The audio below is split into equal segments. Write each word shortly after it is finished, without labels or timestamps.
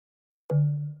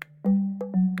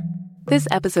This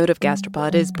episode of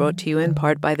Gastropod is brought to you in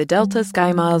part by the Delta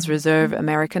SkyMiles Reserve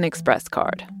American Express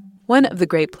card. One of the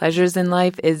great pleasures in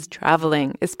life is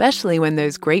traveling, especially when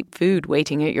there's great food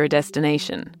waiting at your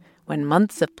destination. When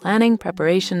months of planning,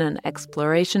 preparation, and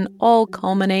exploration all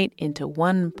culminate into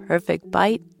one perfect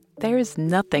bite, there's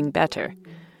nothing better.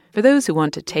 For those who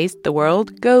want to taste the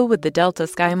world, go with the Delta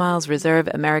SkyMiles Reserve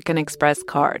American Express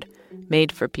card,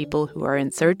 made for people who are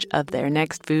in search of their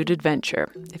next food adventure.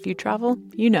 If you travel,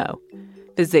 you know.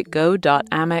 Visit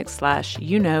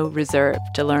go.amex/reserve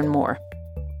to learn more.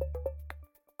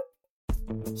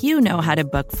 You know how to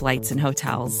book flights and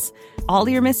hotels. All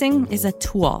you're missing is a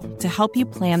tool to help you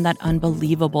plan that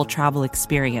unbelievable travel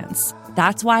experience.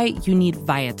 That's why you need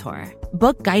Viator.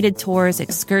 Book guided tours,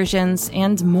 excursions,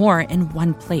 and more in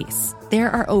one place. There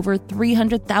are over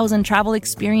 300,000 travel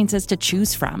experiences to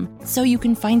choose from, so you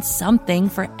can find something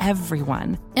for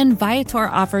everyone. And Viator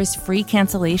offers free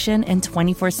cancellation and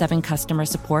 24/7 customer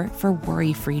support for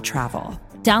worry-free travel.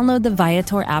 Download the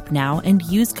Viator app now and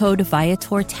use code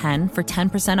Viator10 for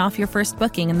 10% off your first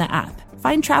booking in the app.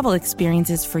 Find travel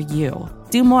experiences for you.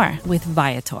 Do more with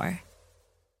Viator.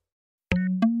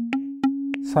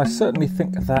 So I certainly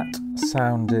think that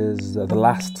sound is the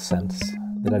last sense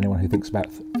that anyone who thinks about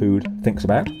food thinks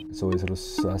about. It's always sort of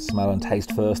smell and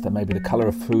taste first, then maybe the colour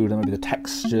of food, and maybe the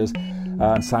textures,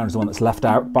 and sound is the one that's left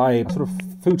out by sort of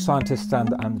food scientists and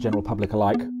the general public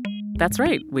alike. That's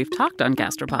right. We've talked on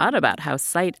Gastropod about how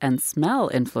sight and smell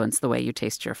influence the way you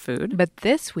taste your food. But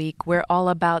this week, we're all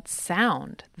about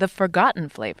sound, the forgotten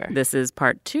flavor. This is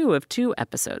part 2 of 2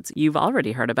 episodes. You've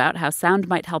already heard about how sound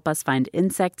might help us find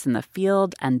insects in the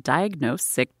field and diagnose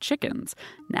sick chickens.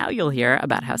 Now you'll hear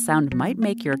about how sound might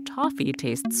make your toffee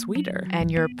taste sweeter.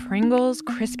 And your Pringles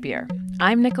crispier.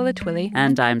 I'm Nicola Twilley.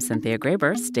 And I'm Cynthia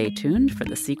Graber. Stay tuned for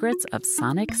the secrets of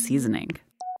sonic seasoning.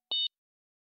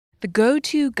 The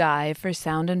go-to guy for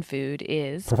sound and food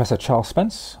is Professor Charles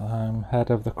Spence. I'm head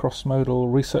of the Cross-Modal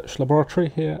Research Laboratory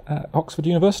here at Oxford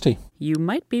University. You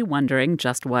might be wondering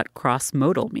just what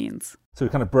cross-modal means. So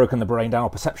we've kind of broken the brain down, or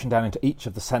perception down, into each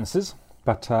of the senses,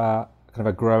 but kind of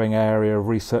a growing area of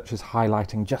research is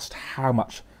highlighting just how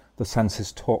much the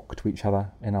senses talk to each other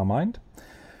in our mind,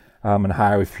 and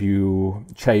how if you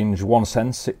change one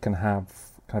sense, it can have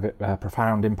kind of a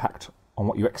profound impact on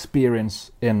what you experience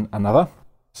in another.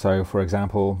 So, for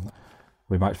example,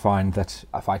 we might find that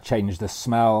if I change the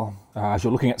smell, as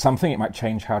you're looking at something, it might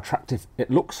change how attractive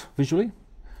it looks visually.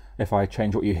 If I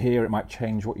change what you hear, it might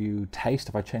change what you taste.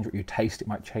 If I change what you taste, it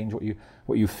might change what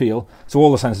you feel. So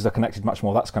all the senses are connected much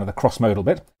more. That's kind of the cross-modal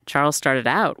bit. Charles started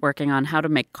out working on how to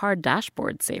make car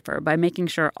dashboards safer by making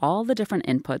sure all the different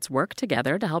inputs work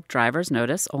together to help drivers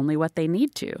notice only what they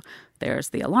need to. There's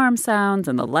the alarm sounds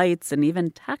and the lights and even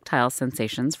tactile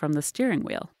sensations from the steering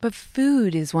wheel. But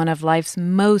food is one of life's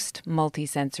most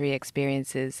multisensory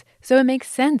experiences, so it makes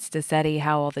sense to study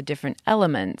how all the different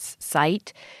elements,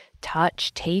 sight,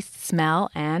 touch, taste, smell,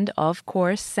 and, of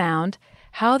course, sound,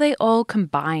 how they all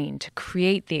combine to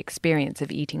create the experience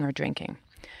of eating or drinking.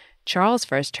 Charles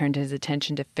first turned his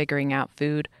attention to figuring out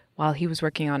food while he was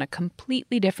working on a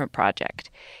completely different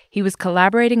project. He was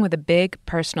collaborating with a big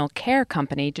personal care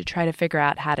company to try to figure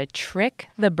out how to trick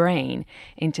the brain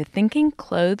into thinking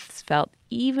clothes felt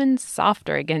even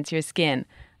softer against your skin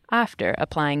after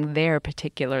applying their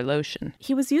particular lotion.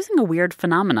 He was using a weird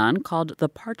phenomenon called the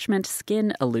parchment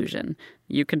skin illusion.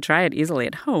 You can try it easily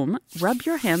at home. Rub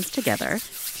your hands together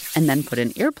and then put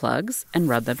in earplugs and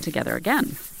rub them together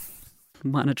again.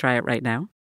 Want to try it right now?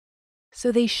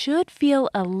 So they should feel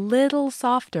a little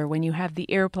softer when you have the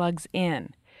earplugs in.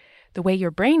 The way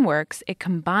your brain works, it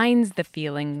combines the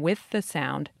feeling with the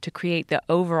sound to create the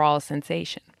overall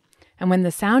sensation. And when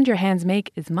the sound your hands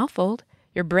make is muffled,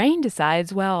 your brain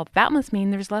decides, well, that must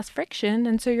mean there's less friction,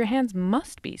 and so your hands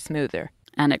must be smoother.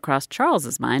 And it crossed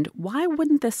Charles's mind, why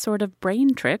wouldn't this sort of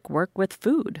brain trick work with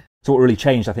food? So what really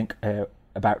changed, I think,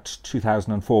 about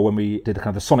 2004 when we did a kind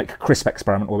of the sonic crisp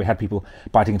experiment where we had people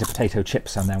biting into potato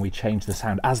chips, and then we changed the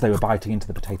sound as they were biting into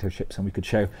the potato chips, and we could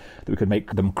show that we could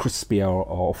make them crispier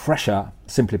or fresher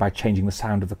simply by changing the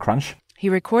sound of the crunch. He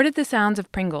recorded the sounds of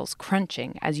Pringles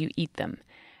crunching as you eat them.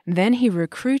 Then he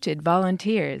recruited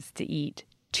volunteers to eat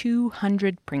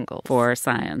 200 Pringles. For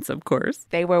science, of course.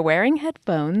 They were wearing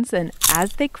headphones, and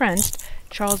as they crunched,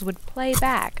 Charles would play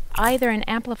back either an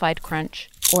amplified crunch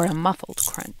or a muffled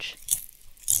crunch.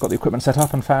 Got the equipment set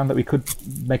up and found that we could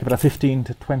make about a 15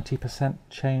 to 20%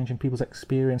 change in people's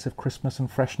experience of crispness and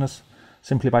freshness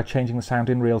simply by changing the sound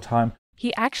in real time.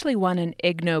 He actually won an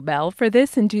Ig Nobel for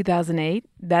this in 2008.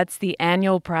 That's the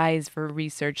annual prize for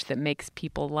research that makes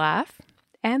people laugh.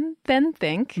 and then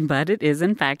think. But it is,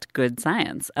 in fact, good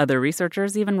science. Other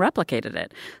researchers even replicated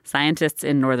it. Scientists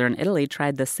in northern Italy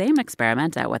tried the same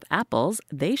experiment out with apples.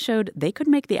 They showed they could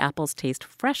make the apples taste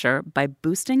fresher by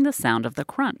boosting the sound of the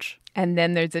crunch. And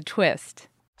then there's a twist.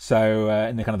 So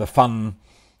in the kind of the fun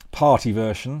party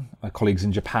version, my colleagues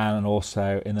in Japan and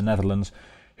also in the Netherlands,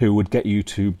 who would get you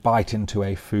to bite into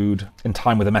a food in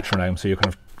time with a metronome. So you're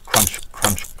kind of crunch,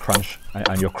 crunch, crunch,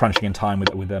 and you're crunching in time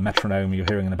with a metronome you're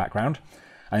hearing in the background.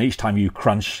 And each time you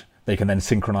crunch, they can then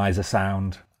synchronize a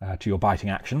sound to your biting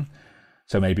action.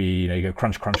 So maybe you go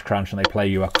crunch, crunch, crunch, and they play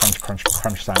you a crunch, crunch,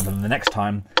 crunch sound. And then the next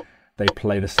time, they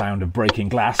play the sound of breaking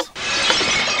glass.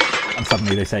 And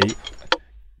suddenly they say,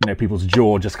 people's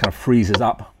jaw just kind of freezes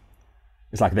up.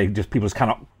 It's like people just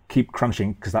cannot keep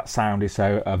crunching because that sound is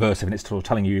so aversive and it's sort of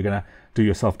telling you you're going to do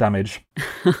yourself damage.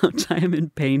 I am in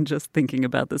pain just thinking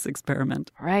about this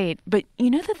experiment. Right. But the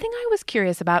thing I was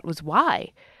curious about was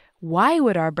why. Why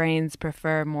would our brains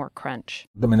prefer more crunch?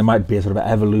 I mean, there might be a sort of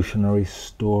evolutionary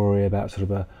story about sort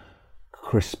of a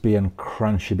crispy and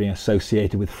crunchy being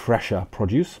associated with fresher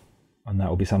produce. And that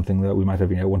would be something that we might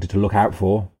have wanted to look out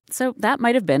for. So that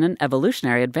might have been an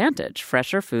evolutionary advantage.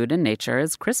 Fresher food in nature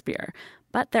is crispier.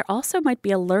 But there also might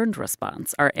be a learned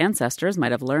response. Our ancestors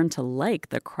might have learned to like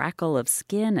the crackle of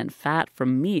skin and fat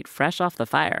from meat fresh off the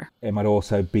fire. It might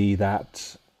also be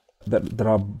that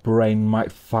our brain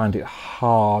might find it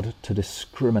hard to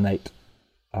discriminate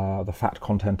the fat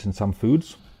content in some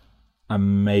foods.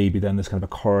 And maybe then there's kind of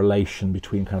a correlation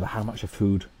between kind of how much a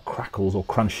food crackles or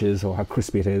crunches or how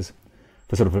crispy it is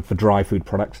for dry food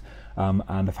products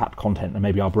and the fat content. And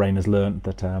maybe our brain has learned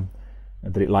that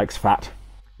it likes fat,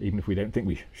 even if we don't think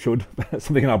we should.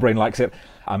 Something in our brain likes it.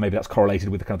 Maybe that's correlated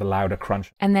with the kind of the louder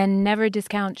crunch. And then never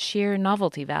discount sheer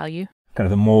novelty value. Kind of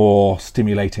the more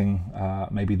stimulating,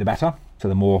 maybe the better. So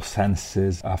the more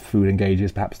senses food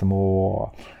engages, perhaps the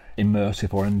more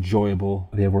immersive or enjoyable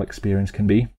the overall experience can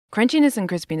be. Crunchiness and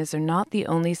crispiness are not the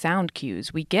only sound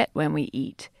cues we get when we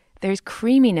eat. There's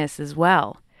creaminess as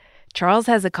well. Charles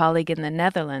has a colleague in the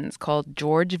Netherlands called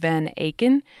George van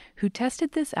Aken who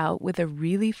tested this out with a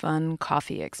really fun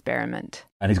coffee experiment.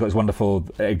 And he's got this wonderful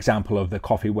example of the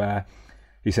coffee where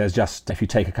he says just if you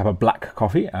take a cup of black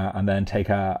coffee and then take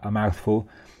a mouthful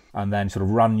and then sort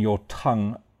of run your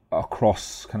tongue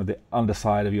across kind of the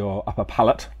underside of your upper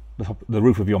palate, the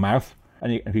roof of your mouth.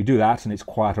 And if you do that and it's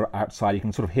quieter outside, you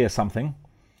can sort of hear something.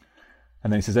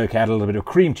 And then he says, okay, add a little bit of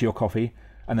cream to your coffee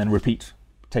and then repeat.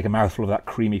 Take a mouthful of that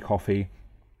creamy coffee,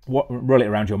 roll it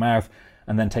around your mouth,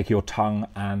 and then take your tongue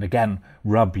and again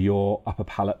rub your upper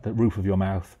palate, the roof of your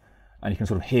mouth, and you can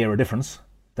sort of hear a difference.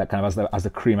 That kind of as the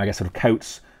cream, I guess, sort of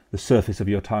coats the surface of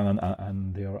your tongue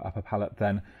and your upper palate,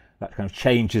 then that kind of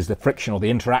changes the friction or the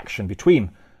interaction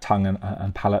between tongue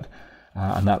and palate,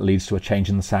 and that leads to a change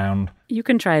in the sound. You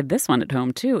can try this one at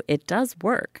home too. It does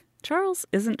work. Charles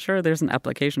isn't sure there's an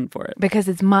application for it. Because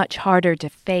it's much harder to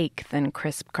fake than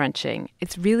crisp crunching.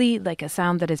 It's really like a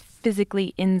sound that is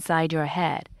physically inside your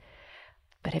head.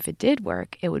 But if it did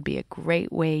work, it would be a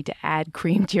great way to add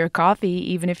cream to your coffee,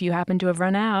 even if you happen to have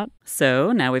run out.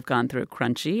 So now we've gone through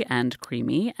crunchy and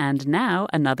creamy, and now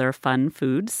another fun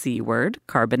food C word,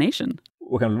 carbonation.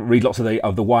 We're going to read lots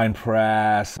of the wine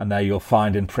press, and there you'll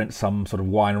find in print some sort of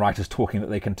wine writers talking that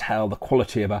they can tell the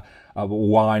quality of a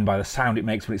wine by the sound it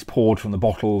makes when it's poured from the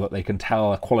bottle, that they can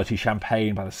tell a quality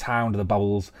champagne by the sound of the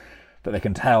bubbles, that they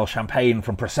can tell champagne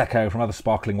from Prosecco, from other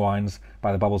sparkling wines,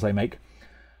 by the bubbles they make.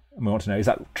 And we want to know, is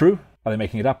that true? Are they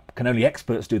making it up? Can only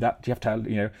experts do that? Do you have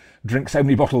to, drink so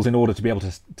many bottles in order to be able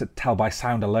to tell by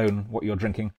sound alone what you're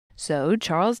drinking? So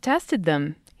Charles tested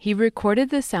them. He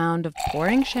recorded the sound of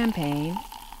pouring champagne,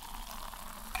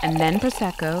 and then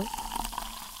Prosecco,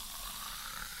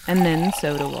 and then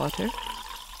soda water,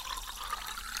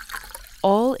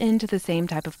 all into the same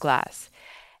type of glass.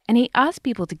 And he asked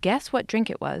people to guess what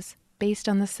drink it was based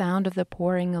on the sound of the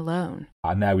pouring alone.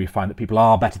 And now we find that people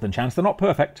are better than chance. They're not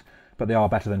perfect, but they are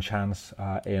better than chance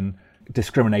in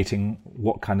discriminating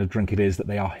what kind of drink it is that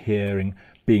they are hearing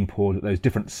being poured. At those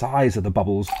different sizes of the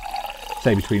bubbles,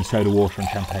 say between soda water and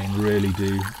champagne, really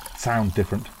do sound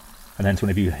different. And hence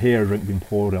whenever you hear a drink being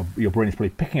poured, your brain is probably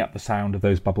picking up the sound of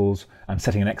those bubbles and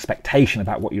setting an expectation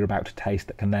about what you're about to taste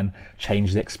that can then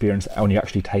change the experience when you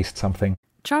actually taste something.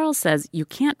 Charles says you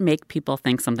can't make people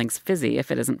think something's fizzy if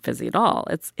it isn't fizzy at all.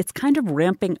 It's kind of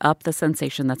ramping up the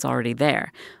sensation that's already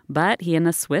there. But he and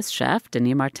a Swiss chef,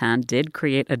 Denis Martin, did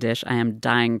create a dish I am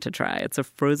dying to try. It's a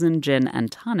frozen gin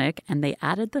and tonic, and they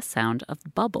added the sound of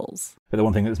bubbles. But the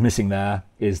one thing that's missing there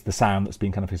is the sound that's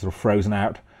been kind of sort of frozen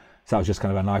out. So that was just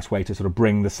kind of a nice way to sort of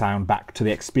bring the sound back to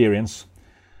the experience.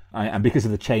 And because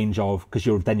of the change of, because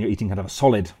you're eating kind of a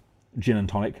solid gin and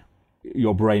tonic,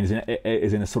 your brain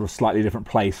is in a sort of slightly different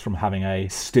place from having a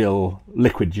still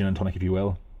liquid gin and tonic, if you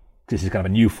will. This is kind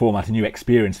of a new format, a new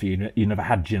experience for you. You've never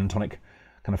had gin and tonic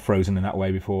kind of frozen in that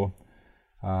way before.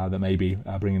 That maybe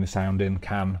bringing the sound in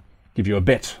can give you a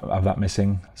bit of that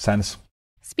missing sense.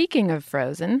 Speaking of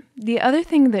frozen, the other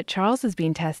thing that Charles has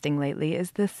been testing lately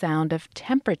is the sound of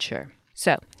temperature.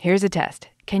 So here's a test.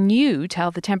 Can you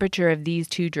tell the temperature of these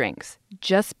two drinks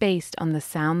just based on the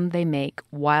sound they make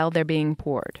while they're being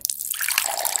poured?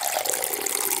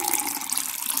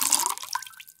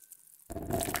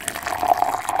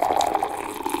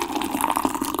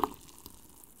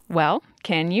 Well,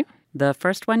 can you? The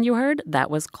first one you heard, that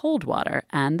was cold water,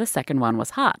 and the second one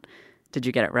was hot. Did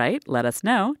you get it right? Let us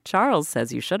know. Charles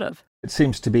says you should have. It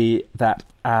seems to be that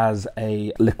as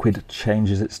a liquid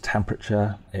changes its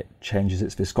temperature, it changes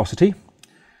its viscosity.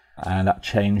 And that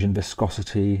change in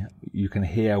viscosity, you can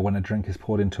hear when a drink is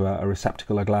poured into a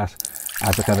receptacle, a glass,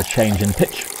 as a kind of a change in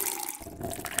pitch.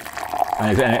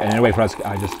 And in a way for us,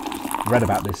 I just read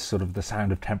about this sort of the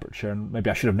sound of temperature, and maybe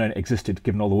I should have known it existed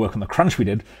given all the work on the crunch we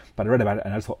did, but I read about it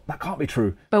and I just thought, that can't be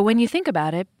true. But when you think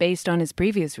about it, based on his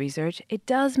previous research, it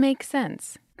does make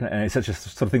sense. And it's such a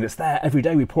sort of thing that's there every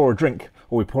day. We pour a drink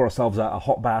or we pour ourselves a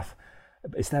hot bath.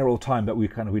 It's there all the time, but we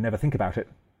never think about it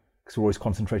because we're always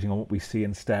concentrating on what we see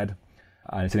instead.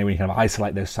 And it's only when you kind of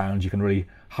isolate those sounds, you can really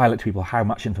highlight to people how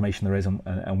much information there is,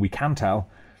 and we can tell,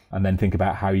 and then think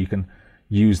about how you can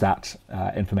use that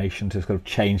information to sort of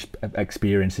change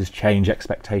experiences, change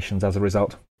expectations as a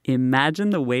result.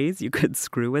 Imagine the ways you could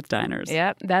screw with diners.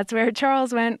 Yep, that's where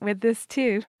Charles went with this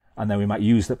too. And then we might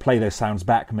play those sounds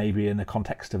back maybe in the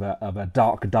context of a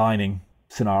dark dining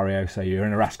scenario. So you're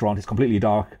in a restaurant, it's completely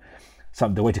dark.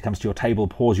 The waiter comes to your table,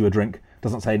 pours you a drink,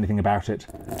 doesn't say anything about it.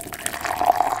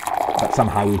 But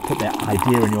somehow we put the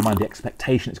idea in your mind, the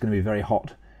expectation it's going to be very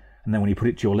hot. And then when you put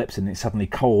it to your lips and it's suddenly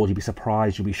cold, you'll be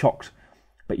surprised, you'll be shocked.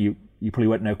 But you probably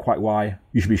won't know quite why.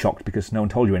 You should be shocked because no one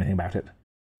told you anything about it.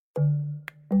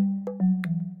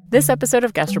 This episode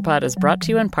of Gastropod is brought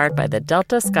to you in part by the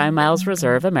Delta SkyMiles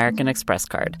Reserve American Express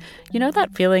card. You know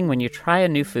that feeling when you try a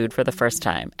new food for the first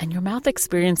time and your mouth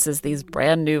experiences these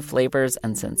brand new flavors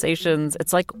and sensations?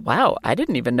 It's like, wow, I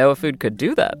didn't even know a food could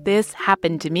do that. This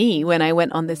happened to me when I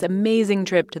went on this amazing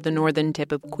trip to the northern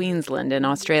tip of Queensland in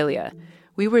Australia.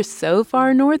 We were so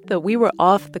far north that we were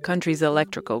off the country's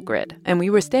electrical grid, and we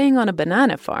were staying on a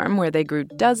banana farm where they grew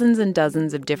dozens and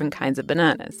dozens of different kinds of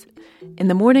bananas. In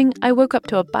the morning, I woke up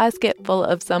to a basket full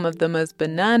of some of the most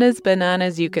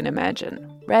bananas you can imagine.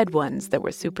 Red ones that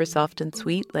were super soft and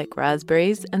sweet like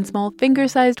raspberries, and small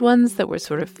finger-sized ones that were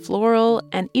sort of floral,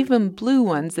 and even blue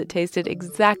ones that tasted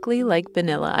exactly like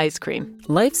vanilla ice cream.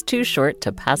 Life's too short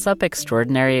to pass up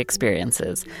extraordinary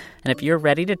experiences. And if you're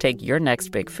ready to take your next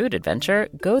big food adventure,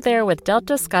 go there with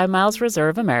Delta SkyMiles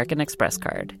Reserve American Express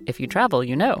card. If you travel,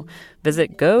 you know.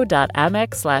 Visit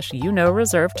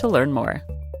go.amex/reserve to learn more.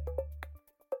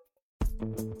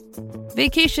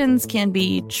 Vacations can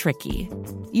be tricky.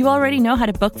 You already know how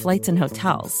to book flights and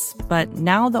hotels, but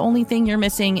now the only thing you're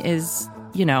missing is,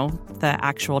 the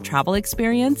actual travel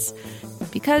experience.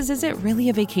 Because is it really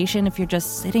a vacation if you're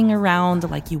just sitting around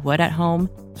like you would at home?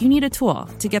 You need a tool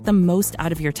to get the most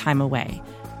out of your time away.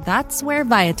 That's where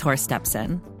Viator steps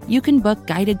in. You can book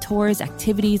guided tours,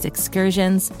 activities,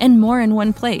 excursions, and more in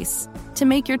one place to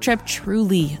make your trip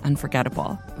truly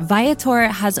unforgettable. Viator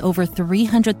has over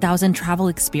 300,000 travel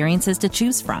experiences to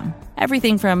choose from.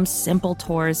 Everything from simple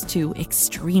tours to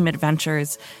extreme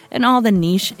adventures and all the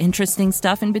niche, interesting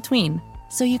stuff in between.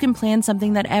 So you can plan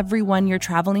something that everyone you're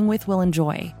traveling with will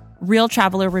enjoy. Real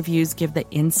traveler reviews give the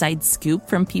inside scoop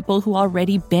from people who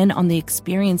already been on the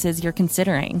experiences you're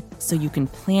considering, so you can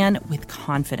plan with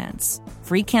confidence.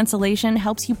 Free cancellation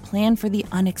helps you plan for the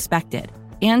unexpected.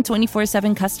 And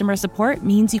 24/7 customer support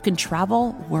means you can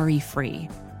travel worry-free.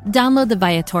 Download the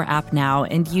Viator app now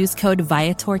and use code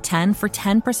Viator10 for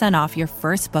 10% off your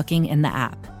first booking in the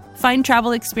app. Find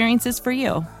travel experiences for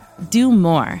you. Do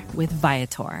more with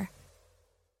Viator.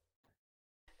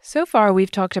 So far,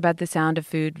 we've talked about the sound of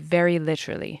food very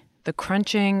literally, the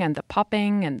crunching and the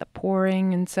popping and the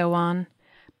pouring and so on.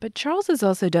 But Charles has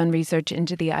also done research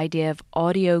into the idea of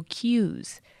audio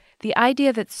cues, the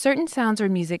idea that certain sounds or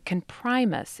music can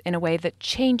prime us in a way that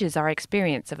changes our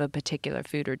experience of a particular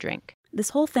food or drink. This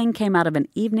whole thing came out of an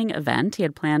evening event he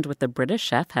had planned with the British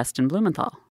chef Heston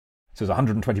Blumenthal. So there's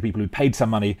 120 people who'd paid some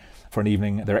money for an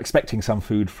evening. They're expecting some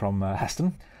food from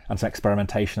Heston and some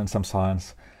experimentation and some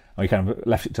science. And we kind of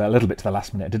left it a little bit to the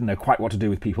last minute. I didn't know quite what to do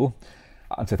with people.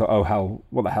 And so I thought, oh, hell,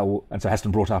 what the hell? And so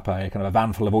Heston brought up a kind of a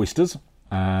van full of oysters.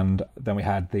 And then we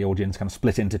had the audience kind of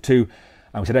split into two.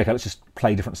 And we said, okay, let's just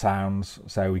play different sounds.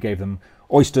 So we gave them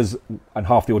oysters, and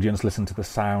half the audience listened to the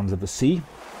sounds of the sea.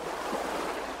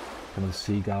 Some of the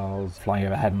seagulls flying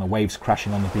overhead and the waves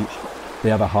crashing on the beach.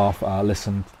 The other half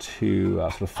listened to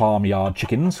sort of farmyard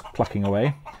chickens clucking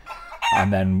away.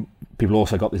 And then people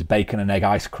also got this bacon and egg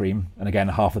ice cream. And again,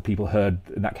 half the people heard,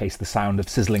 in that case, the sound of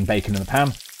sizzling bacon in the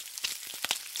pan.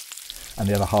 And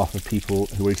the other half of people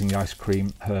who were eating the ice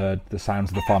cream heard the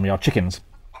sounds of the farmyard chickens.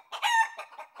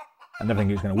 I never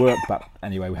think it was going to work, but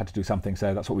anyway, we had to do something,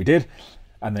 so that's what we did.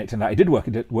 And then it turned out it did work.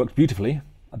 It worked beautifully.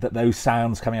 That those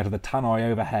sounds coming out of the tannoy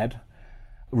overhead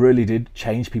really did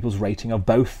change people's rating of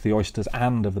both the oysters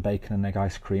and of the bacon and egg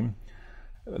ice cream.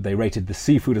 They rated the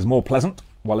seafood as more pleasant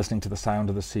while listening to the sound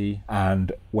of the sea.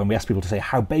 And when we asked people to say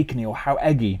how bacony or how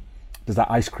eggy does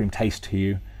that ice cream taste to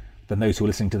you, then those who were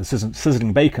listening to the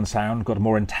sizzling bacon sound got a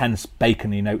more intense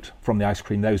bacony note from the ice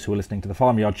cream. Those who were listening to the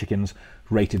farmyard chickens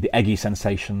rated the eggy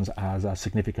sensations as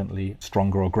significantly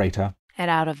stronger or greater. And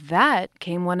out of that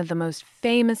came one of the most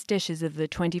famous dishes of the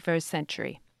 21st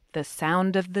century, the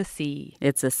sound of the sea.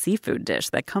 It's a seafood dish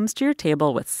that comes to your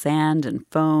table with sand and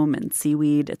foam and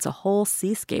seaweed. It's a whole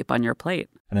seascape on your plate.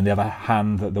 And on the other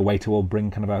hand, the waiter will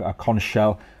bring kind of a conch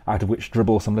shell out of which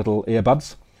dribble some little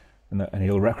earbuds. And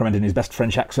he'll recommend in his best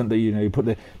French accent that you put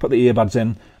the earbuds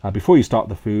in before you start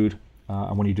the food.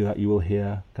 And when you do that, you will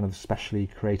hear kind of specially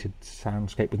created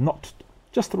soundscape with not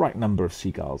just the right number of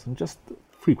seagulls and just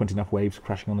frequent enough waves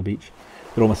crashing on the beach.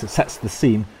 It almost sets the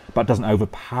scene, but doesn't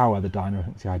overpower the diner. I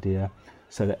think it's the idea,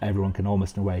 so that everyone can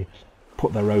almost, in a way,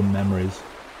 put their own memories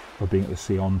of being at the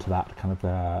sea onto that kind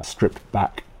of stripped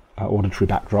back auditory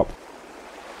backdrop.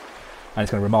 And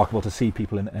it's kind of remarkable to see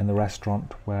people in the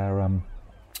restaurant where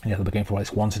they'll be going for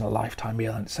this once in a lifetime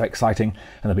meal, and it's so exciting,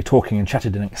 and they'll be talking and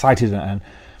chatted and excited,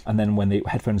 and then when the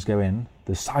headphones go in,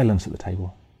 there's silence at the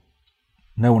table.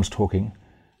 No one's talking.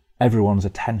 Everyone's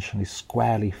attention is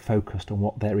squarely focused on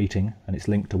what they're eating, and it's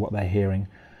linked to what they're hearing.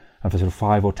 And for sort of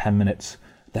 5 or 10 minutes,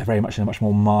 they're very much in a much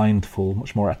more mindful,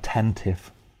 much more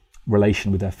attentive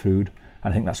relation with their food.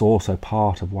 And I think that's also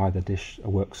part of why the dish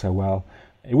works so well.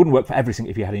 It wouldn't work for everything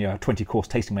if you had a 20-course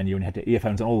tasting menu and you had your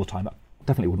earphones on all the time. That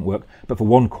definitely wouldn't work. But for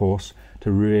one course,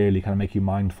 to really kind of make you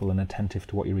mindful and attentive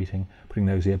to what you're eating, putting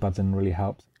those earbuds in really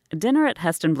helps. Dinner at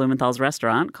Heston Blumenthal's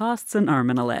restaurant costs an arm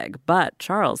and a leg, but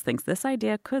Charles thinks this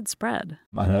idea could spread.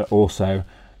 And also,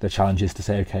 the challenge is to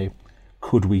say, okay,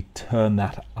 could we turn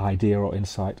that idea or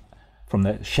insight from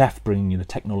the chef bringing the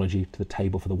technology to the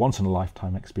table for the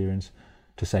once-in-a-lifetime experience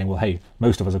to saying, well, hey,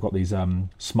 most of us have got these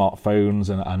smartphones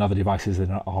and other devices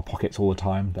in our pockets all the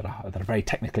time that are very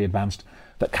technically advanced,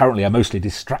 that currently are mostly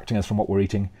distracting us from what we're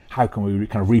eating. How can we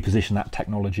kind of reposition that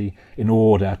technology in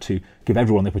order to give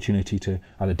everyone the opportunity to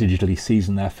either digitally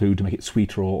season their food to make it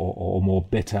sweeter or more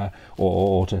bitter,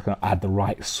 or to kind of add the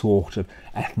right sort of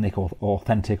ethnic or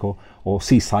authentic or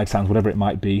seaside sounds, whatever it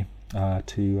might be,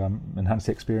 to enhance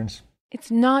the experience?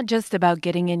 It's not just about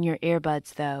getting in your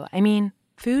earbuds, though. I mean,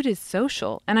 food is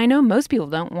social, and I know most people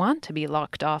don't want to be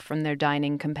locked off from their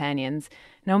dining companions,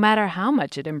 no matter how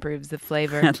much it improves the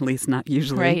flavor. At least not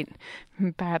usually.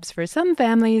 Right. Perhaps for some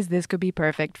families, this could be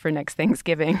perfect for next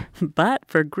Thanksgiving. But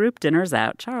for group dinners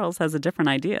out, Charles has a different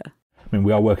idea. I mean,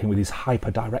 we are working with these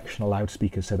hyper-directional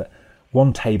loudspeakers so that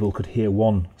one table could hear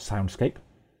one soundscape,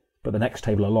 but the next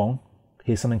table along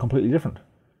hears something completely different.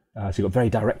 So you've got very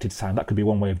directed sound. That could be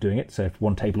one way of doing it. So if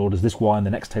one table orders this wine, the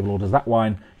next table orders that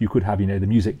wine, you could have, the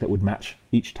music that would match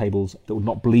each table's, that would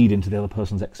not bleed into the other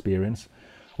person's experience.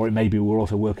 Or it may be we're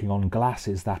also working on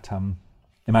glasses that,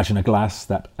 imagine a glass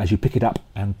that as you pick it up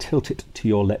and tilt it to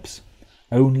your lips,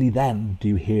 only then do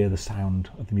you hear the sound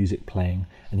of the music playing.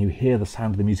 And you hear the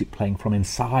sound of the music playing from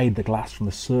inside the glass, from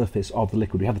the surface of the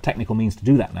liquid. We have the technical means to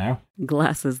do that now.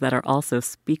 Glasses that are also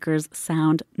speakers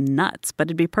sound nuts, but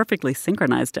it'd be perfectly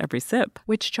synchronized to every sip.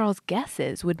 Which Charles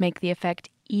guesses would make the effect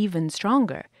even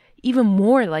stronger, even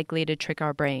more likely to trick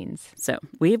our brains. So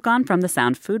we've gone from the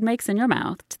sound food makes in your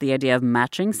mouth to the idea of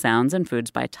matching sounds and foods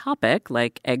by topic,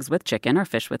 like eggs with chicken or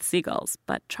fish with seagulls.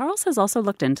 But Charles has also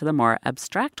looked into the more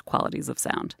abstract qualities of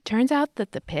sound. Turns out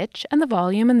that the pitch and the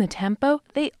volume and the tempo,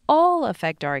 they all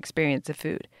affect our experience of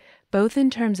food, both in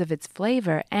terms of its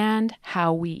flavor and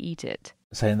how we eat it.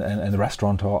 Say in the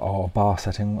restaurant or bar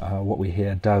setting, what we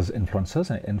hear does influence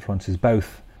us, and it influences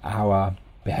both our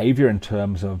behaviour in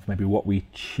terms of maybe what we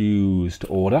choose to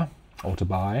order or to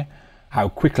buy, how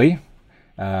quickly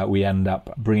we end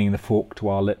up bringing the fork to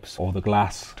our lips or the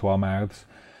glass to our mouths.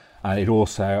 And it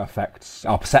also affects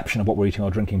our perception of what we're eating or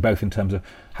drinking, both in terms of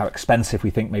how expensive we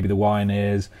think maybe the wine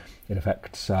is. It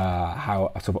affects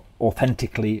how sort of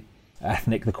authentically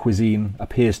ethnic the cuisine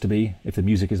appears to be. If the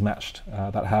music is matched,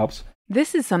 that helps.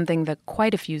 This is something that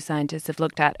quite a few scientists have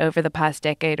looked at over the past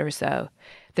decade or so.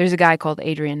 There's a guy called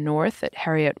Adrian North at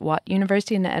Heriot-Watt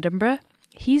University in Edinburgh.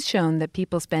 He's shown that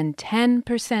people spend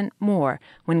 10% more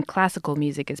when classical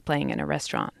music is playing in a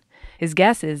restaurant. His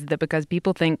guess is that because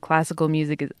people think classical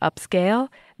music is upscale,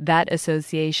 that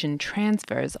association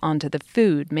transfers onto the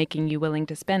food, making you willing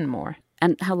to spend more.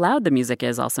 And how loud the music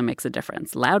is also makes a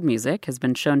difference. Loud music has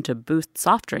been shown to boost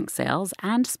soft drink sales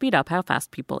and speed up how fast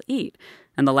people eat.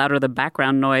 And the louder the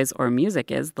background noise or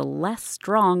music is, the less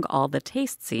strong all the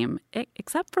tastes seem,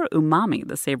 except for umami,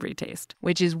 the savory taste.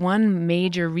 Which is one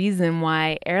major reason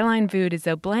why airline food is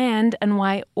so bland and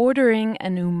why ordering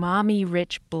an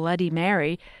umami-rich Bloody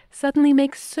Mary suddenly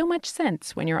makes so much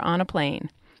sense when you're on a plane.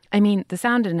 I mean, the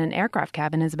sound in an aircraft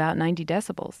cabin is about 90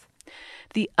 decibels.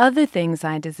 The other thing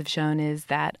scientists have shown is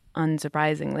that,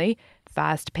 unsurprisingly,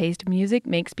 fast-paced music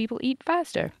makes people eat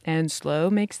faster, and slow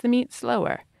makes them eat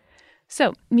slower.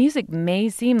 So, music may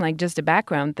seem like just a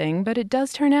background thing, but it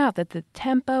does turn out that the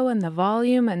tempo and the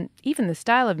volume and even the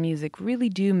style of music really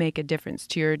do make a difference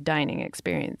to your dining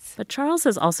experience. But Charles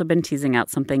has also been teasing out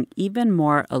something even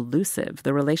more elusive,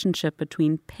 the relationship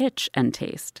between pitch and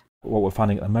taste. What we're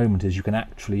finding at the moment is you can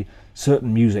actually,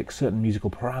 certain music, certain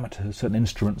musical parameters, certain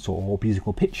instruments or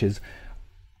musical pitches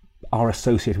are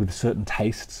associated with certain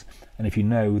tastes. And if you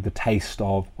know the taste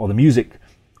of, or the music,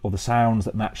 or the sounds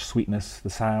that match sweetness, the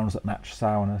sounds that match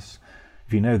sourness,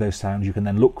 if you know those sounds, you can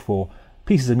then look for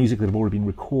pieces of music that have already been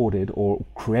recorded or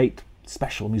create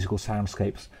special musical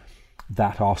soundscapes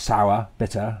that are sour,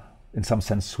 bitter, in some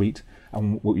sense sweet.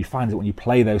 And what you find is that when you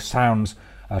play those sounds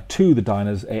to the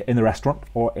diners in the restaurant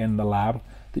or in the lab,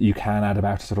 that you can add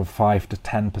about sort of 5 to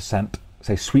 10%,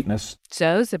 say, sweetness.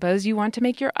 So suppose you want to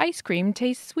make your ice cream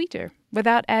taste sweeter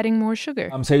without adding more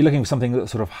sugar. So you're looking for something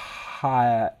that's sort of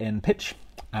higher in pitch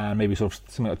and maybe sort of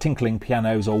something like tinkling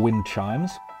pianos or wind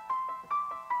chimes.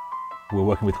 We're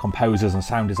working with composers and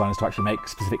sound designers to actually make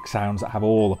specific sounds that have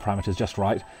all the parameters just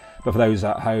right. But for those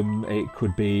at home, it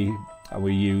could be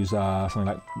we use something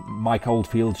like Mike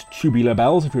Oldfield's Tubular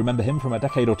Bells, if you remember him from a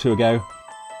decade or two ago.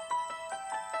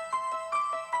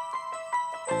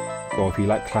 Or if you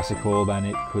like classical, then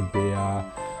it could be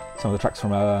some of the tracks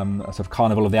from a sort of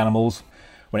Carnival of the Animals.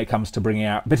 When it comes to bringing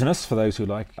out bitterness, for those who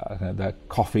like the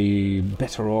coffee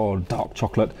bitter or dark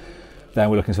chocolate, then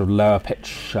we're looking sort of lower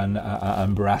pitch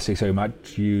and brassy. So we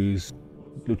might use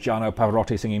Luciano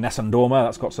Pavarotti singing Nessun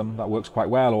Dorma, that works quite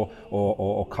well,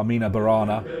 or Carmina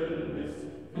Burana.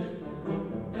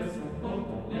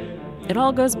 It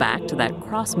all goes back to that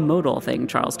cross-modal thing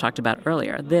Charles talked about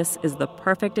earlier. This is the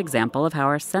perfect example of how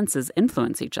our senses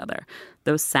influence each other.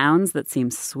 Those sounds that seem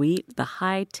sweet, the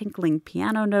high tinkling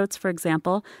piano notes, for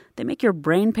example, they make your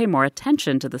brain pay more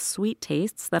attention to the sweet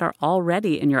tastes that are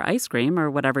already in your ice cream or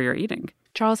whatever you're eating.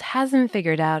 Charles hasn't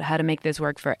figured out how to make this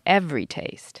work for every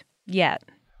taste. Yet.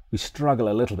 We struggle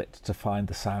a little bit to find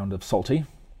the sound of salty.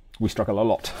 We struggle a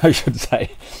lot, I should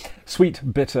say.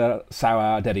 Sweet, bitter,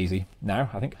 sour, dead easy now,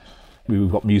 I think.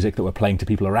 We've got music that we're playing to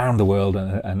people around the world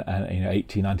and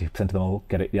 80-90% of them will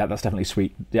get it. Yeah, that's definitely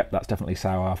sweet. Yep, that's definitely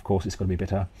sour. Of course, it's got to be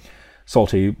bitter.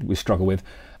 Salty, we struggle with.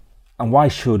 And why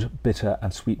should bitter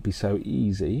and sweet be so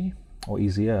easy or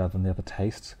easier than the other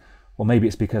tastes? Well, maybe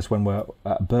it's because when we're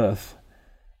at birth,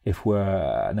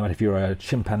 no matter if you're a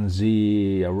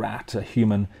chimpanzee, a rat, a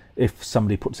human, if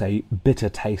somebody puts a bitter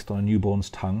taste on a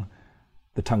newborn's tongue,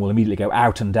 the tongue will immediately go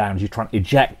out and down as you try and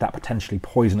eject that potentially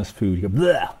poisonous food. You go,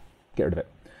 bleh, get rid of it.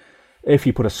 If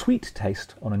you put a sweet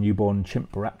taste on a newborn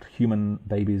chimp, rat, human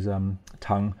baby's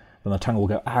tongue, then the tongue will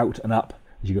go out and up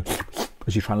as you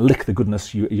try and lick the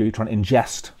goodness, you're trying to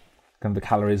ingest kind of the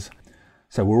calories.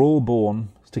 So we're all born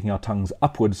sticking our tongues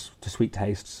upwards to sweet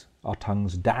tastes, our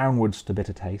tongues downwards to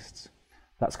bitter tastes.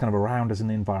 That's kind of around us in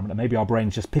the environment, and maybe our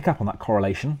brains just pick up on that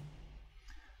correlation.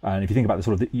 And if you think about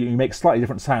the you make slightly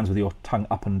different sounds with your tongue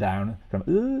up and down,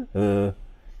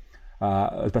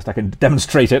 as best I can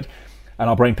demonstrate it, and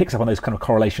our brain picks up on those kind of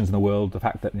correlations in the world, the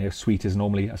fact that sweet is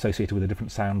normally associated with a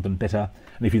different sound than bitter,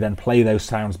 and if you then play those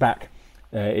sounds back,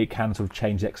 it can sort of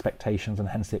change the expectations and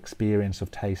hence the experience of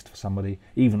taste for somebody,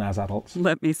 even as adults.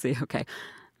 Let me see, okay.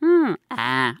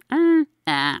 I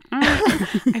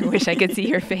wish I could see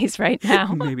your face right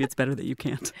now. Maybe it's better that you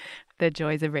can't. The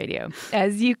joys of radio.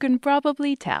 As you can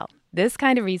probably tell, this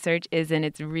kind of research is in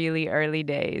its really early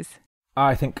days.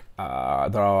 I think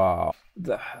there are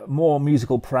more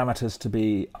musical parameters to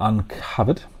be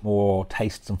uncovered, more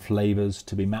tastes and flavours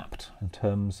to be mapped in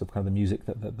terms of kind of the music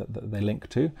that they link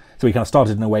to. So we kind of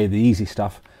started in a way the easy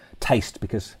stuff, taste,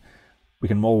 because we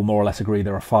can more or less agree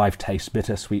there are 5 tastes: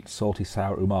 bitter, sweet, salty,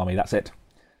 sour, umami. That's it.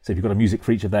 So if you've got a music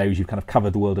for each of those, you've kind of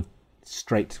covered the world of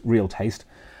straight, real taste.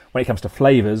 When it comes to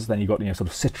flavours, then you've got sort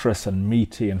of citrus and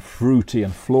meaty and fruity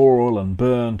and floral and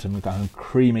burnt and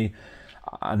creamy.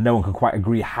 And no one can quite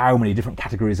agree how many different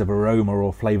categories of aroma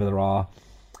or flavour there are.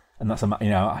 And that's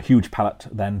a huge palette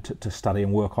then to study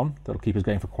and work on. That'll keep us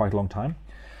going for quite a long time.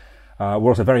 We're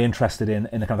also very interested in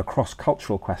the kind of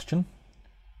cross-cultural question,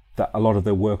 that a lot of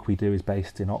the work we do is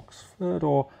based in Oxford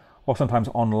or sometimes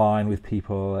online with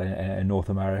people in North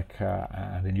America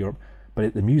and in Europe.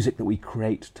 But the music that we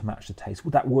create to match the taste,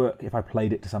 would that work if I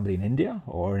played it to somebody in India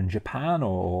or in Japan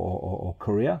or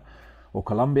Korea or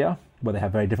Colombia, where they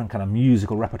have very different kind of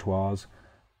musical repertoires?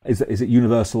 Is it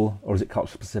universal or is it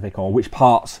culture specific, or which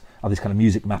parts of this kind of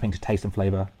music mapping to taste and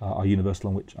flavour are universal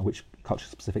and which culture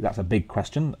specific? That's a big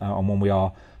question, and one we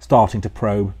are starting to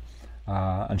probe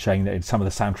and showing that some of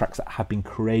the soundtracks that have been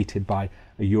created by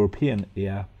a European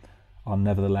ear are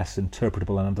nevertheless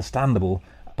interpretable and understandable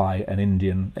by an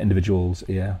Indian individual's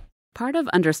ear. Part of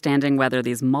understanding whether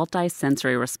these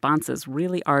multi-sensory responses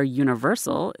really are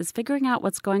universal is figuring out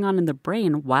what's going on in the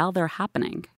brain while they're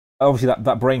happening. Obviously,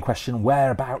 that brain question,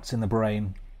 whereabouts in the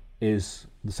brain is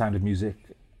the sound of music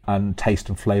and taste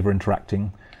and flavour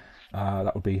interacting?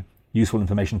 That would be useful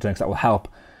information to know, because that will help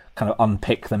kind of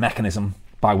unpick the mechanism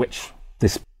by which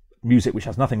this music, which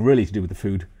has nothing really to do with the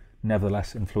food,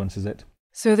 nevertheless influences it.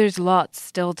 So there's lots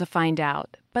still to find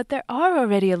out, but there are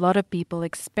already a lot of people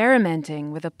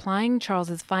experimenting with applying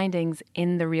Charles's findings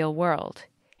in the real world.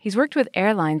 He's worked with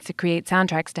airlines to create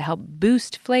soundtracks to help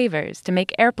boost flavors to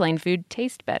make airplane food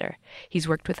taste better. He's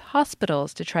worked with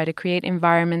hospitals to try to create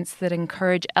environments that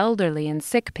encourage elderly and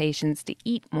sick patients to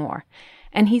eat more.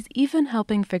 And he's even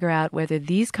helping figure out whether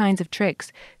these kinds of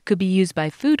tricks could be used by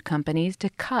food companies to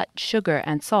cut sugar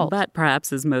and salt. But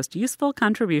perhaps his most useful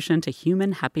contribution to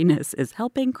human happiness is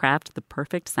helping craft the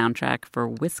perfect soundtrack for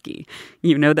whiskey.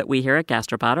 You know that we here at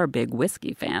Gastropod are big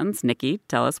whiskey fans. Nikki,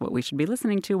 tell us what we should be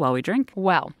listening to while we drink.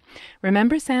 Well,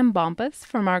 remember Sam Bompas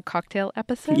from our cocktail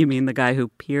episode? You mean the guy who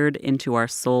peered into our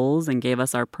souls and gave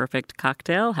us our perfect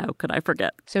cocktail? How could I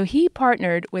forget? So he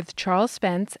partnered with Charles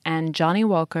Spence and Johnny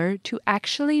Walker to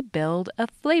actually build a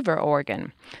flavor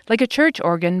organ, like a church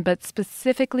organ, but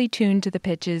specifically tuned to the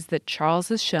pitches that Charles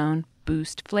has shown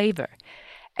boost flavor.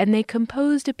 And they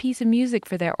composed a piece of music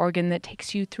for their organ that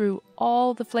takes you through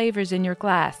all the flavors in your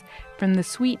glass, from the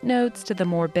sweet notes to the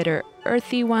more bitter,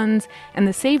 earthy ones, and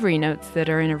the savory notes that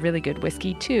are in a really good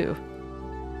whiskey, too.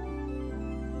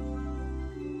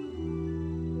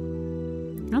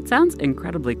 That sounds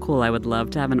incredibly cool. I would love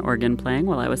to have an organ playing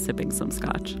while I was sipping some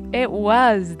scotch. It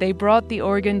was. They brought the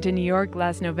organ to New York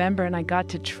last November and I got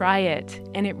to try it.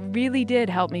 And it really did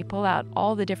help me pull out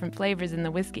all the different flavors in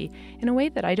the whiskey in a way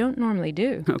that I don't normally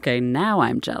do. Okay, now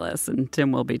I'm jealous, and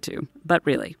Tim will be too. But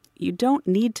really, you don't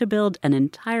need to build an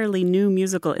entirely new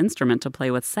musical instrument to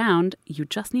play with sound. You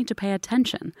just need to pay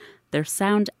attention. There's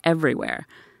sound everywhere.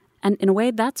 And in a way,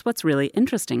 that's what's really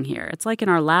interesting here. It's like in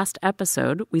our last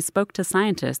episode, we spoke to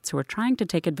scientists who are trying to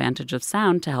take advantage of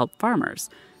sound to help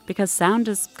farmers, because sound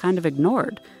is kind of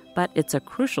ignored, but it's a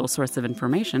crucial source of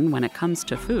information when it comes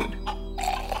to food.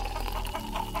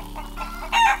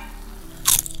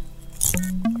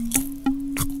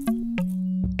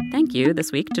 Thank you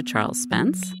this week to Charles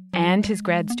Spence. And his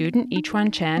grad student,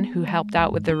 Ichuan Chen, who helped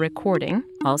out with the recording.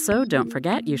 Also, don't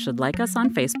forget, you should like us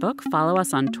on Facebook, follow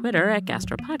us on Twitter at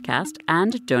Gastropodcast,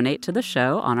 and donate to the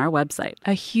show on our website.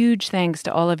 A huge thanks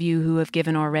to all of you who have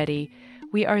given already.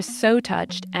 We are so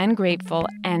touched and grateful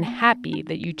and happy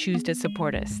that you choose to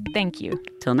support us. Thank you.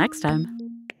 Till next time.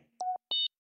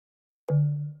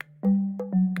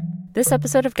 This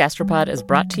episode of Gastropod is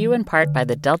brought to you in part by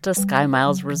the Delta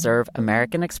SkyMiles Reserve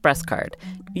American Express card.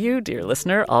 You, dear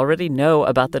listener, already know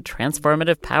about the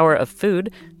transformative power of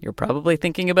food. You're probably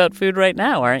thinking about food right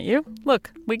now, aren't you?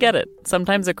 Look, we get it.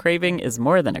 Sometimes a craving is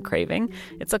more than a craving.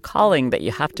 It's a calling that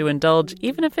you have to indulge,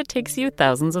 even if it takes you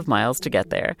thousands of miles to get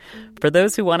there. For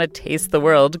those who want to taste the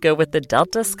world, go with the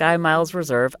Delta SkyMiles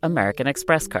Reserve American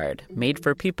Express card, made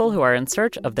for people who are in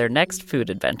search of their next food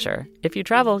adventure. If you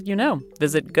travel, you know.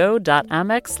 Visit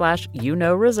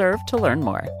go.amex/reserve to learn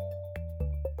more.